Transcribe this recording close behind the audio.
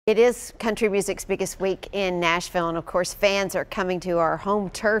It is country music's biggest week in Nashville, and of course fans are coming to our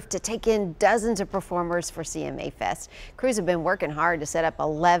home turf to take in dozens of performers for CMA Fest. Crews have been working hard to set up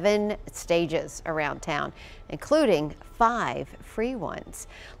 11 stages around town, including 5 free ones.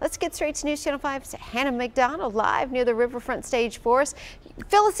 Let's get straight to News Channel 5's Hannah McDonald live near the riverfront stage for us.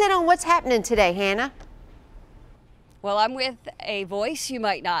 Fill us in on what's happening today, Hannah. Well, I'm with a voice you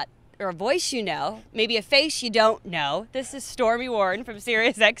might not, or a voice you know, maybe a face you don't know. This is Storme Warren from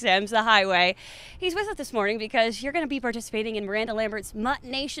SiriusXM's The Highway. He's with us this morning because you're going to be participating in Miranda Lambert's Mutt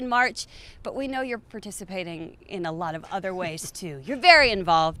Nation March, but we know you're participating in a lot of other ways too. You're very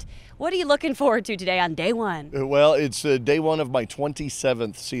involved. What are you looking forward to today on day one? Well, it's day one of my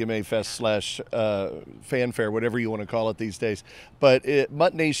 27th CMA Fest / fanfare, whatever you want to call it these days. But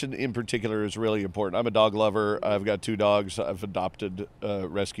Mutt Nation in particular is really important. I'm a dog lover. I've got 2 dogs. I've adopted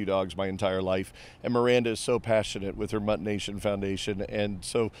rescue dogs my entire life. And Miranda is so passionate with her Mutt Nation Foundation. And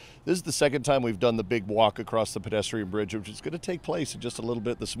so this is the second time we've done the big walk across the pedestrian bridge, which is going to take place in just a little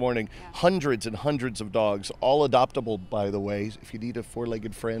bit this morning. Yeah. Hundreds and hundreds of dogs, all adoptable, by the way. If you need a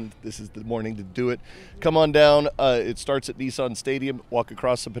 4-legged friend, this is the morning to do it. Come on down. It starts at Nissan Stadium, walk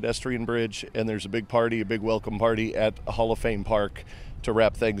across the pedestrian bridge, and there's a big party, a big welcome party at Hall of Fame Park to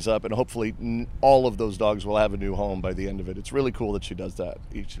wrap things up, and hopefully all of those dogs will have a new home by the end of it. It's really cool that she does that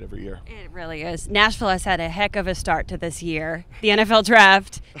each and every year. It really is. Nashville has had a heck of a start to this year, the NFL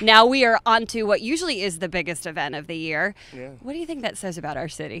draft. Now we are on to what usually is the biggest event of the year. Yeah. What do you think that says about our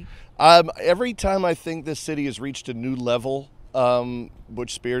city? Every time I think this city has reached a new level,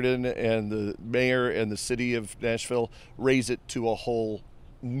 Butch Spearden and the mayor and the city of Nashville raise it to a whole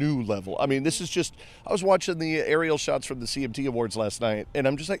new level. I mean, this is just, I was watching the aerial shots from the CMT Awards last night, and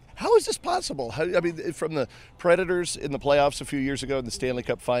I'm just like, how is this possible? I mean, from the Predators in the playoffs a few years ago in the Stanley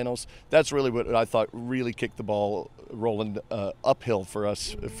Cup Finals, that's really what I thought really kicked the ball rolling uphill for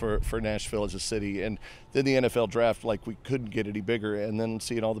us, for Nashville as a city. And then the NFL draft, like, we couldn't get any bigger. And then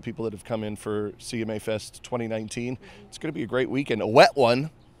seeing all the people that have come in for CMA Fest 2019, it's going to be a great weekend, a wet one.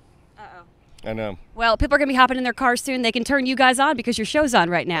 I know. Well, people are going to be hopping in their cars soon. They can turn you guys on because your show's on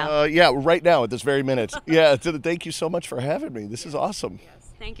right now. Yeah, right now at this very minute. Yeah, thank you so much for having me. This is awesome.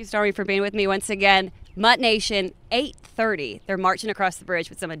 Yes. Thank you, Storme, for being with me once again. Mutt Nation, 8:30. They're marching across the bridge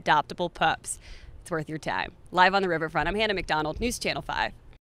with some adoptable pups. It's worth your time. Live on the riverfront, I'm Hannah McDonald, News Channel 5.